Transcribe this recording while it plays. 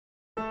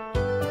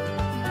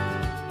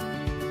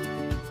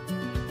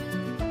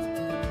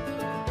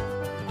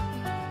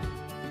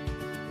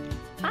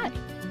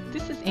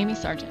is Amy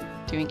Sargent,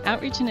 doing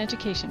outreach and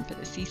education for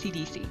the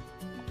CCDC.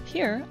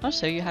 Here, I'll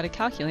show you how to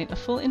calculate a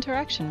full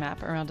interaction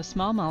map around a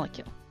small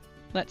molecule.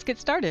 Let's get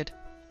started!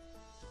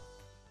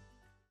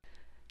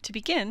 To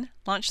begin,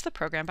 launch the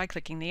program by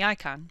clicking the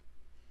icon.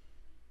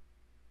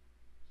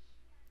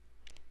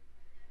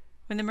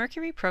 When the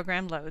Mercury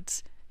program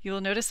loads, you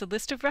will notice a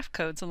list of ref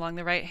codes along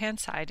the right-hand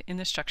side in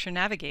the Structure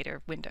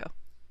Navigator window.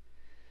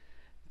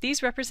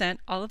 These represent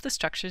all of the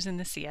structures in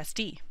the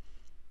CSD.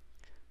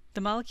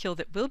 The molecule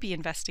that we'll be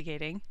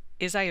investigating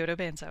is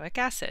iodobenzoic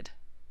acid.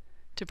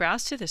 To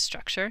browse to this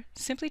structure,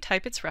 simply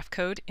type its ref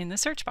code in the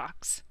search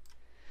box.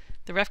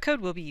 The ref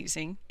code we'll be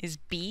using is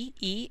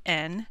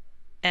BENMOW02.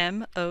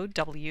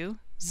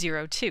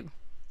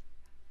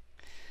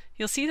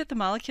 You'll see that the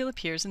molecule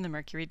appears in the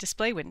Mercury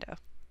display window.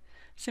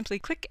 Simply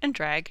click and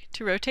drag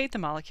to rotate the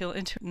molecule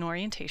into an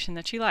orientation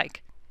that you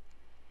like.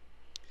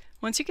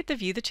 Once you get the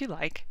view that you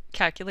like,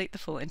 calculate the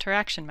full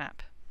interaction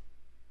map.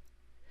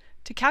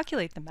 To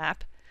calculate the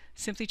map,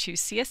 simply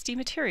choose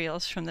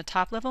CSD-Materials from the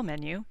top-level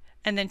menu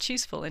and then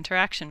choose Full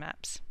Interaction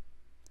Maps.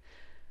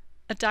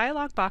 A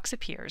dialog box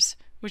appears,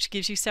 which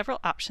gives you several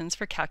options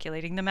for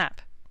calculating the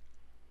map.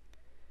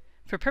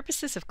 For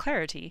purposes of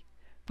clarity,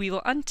 we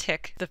will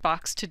untick the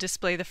box to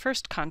display the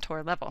first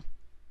contour level.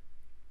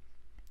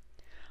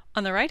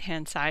 On the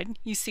right-hand side,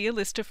 you see a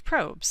list of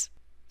probes.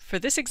 For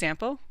this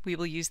example, we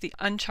will use the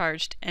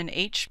uncharged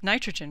NH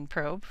nitrogen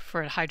probe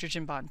for a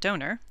hydrogen bond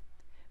donor.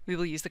 We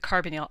will use the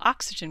carbonyl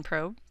oxygen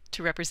probe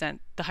to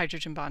represent the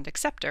hydrogen bond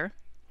acceptor.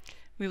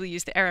 We will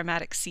use the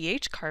aromatic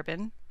CH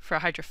carbon for a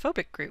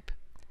hydrophobic group.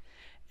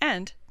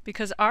 And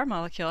because our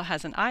molecule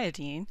has an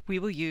iodine, we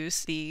will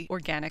use the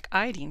organic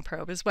iodine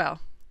probe as well.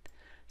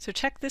 So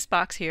check this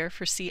box here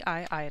for Ci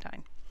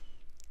iodine.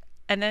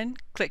 And then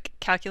click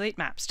Calculate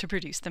Maps to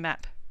produce the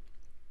map.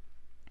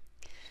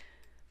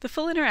 The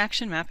full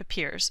interaction map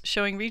appears,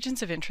 showing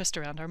regions of interest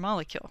around our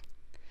molecule.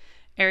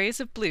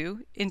 Areas of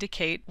blue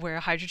indicate where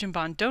a hydrogen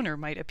bond donor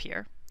might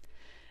appear.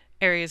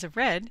 Areas of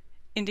red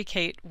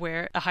indicate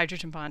where a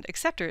hydrogen bond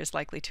acceptor is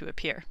likely to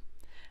appear.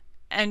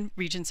 And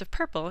regions of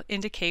purple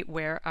indicate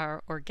where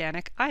our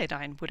organic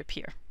iodine would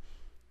appear.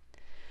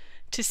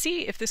 To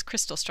see if this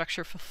crystal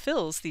structure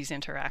fulfills these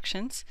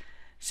interactions,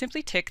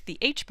 simply tick the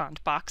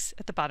H-bond box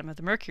at the bottom of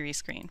the Mercury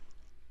screen.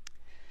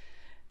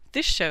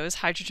 This shows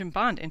hydrogen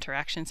bond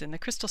interactions in the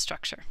crystal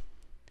structure.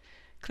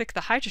 Click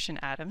the hydrogen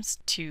atoms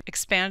to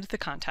expand the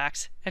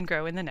contact and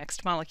grow in the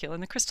next molecule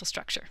in the crystal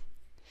structure.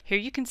 Here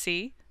you can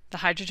see the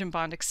hydrogen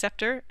bond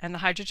acceptor and the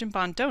hydrogen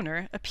bond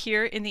donor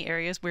appear in the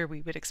areas where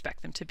we would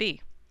expect them to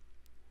be.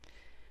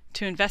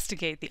 To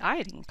investigate the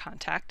iodine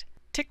contact,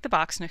 tick the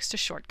box next to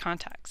short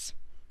contacts.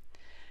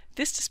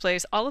 This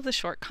displays all of the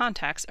short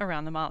contacts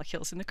around the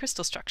molecules in the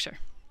crystal structure.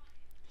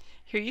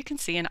 Here you can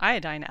see an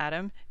iodine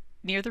atom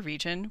near the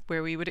region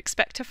where we would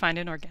expect to find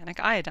an organic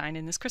iodine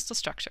in this crystal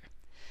structure.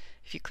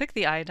 If you click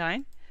the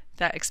iodine,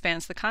 that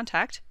expands the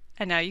contact,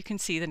 and now you can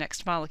see the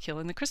next molecule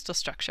in the crystal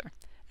structure,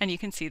 and you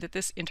can see that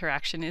this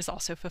interaction is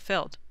also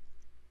fulfilled.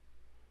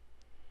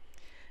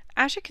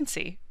 As you can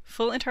see,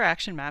 full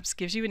interaction maps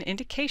gives you an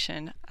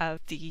indication of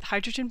the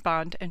hydrogen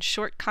bond and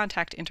short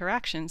contact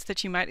interactions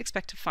that you might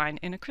expect to find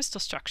in a crystal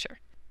structure.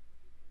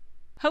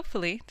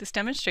 Hopefully, this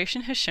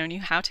demonstration has shown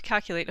you how to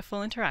calculate a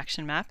full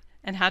interaction map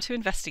and how to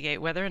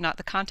investigate whether or not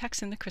the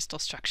contacts in the crystal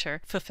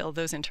structure fulfill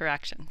those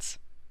interactions.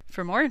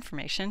 For more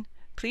information,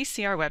 please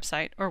see our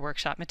website or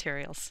workshop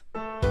materials.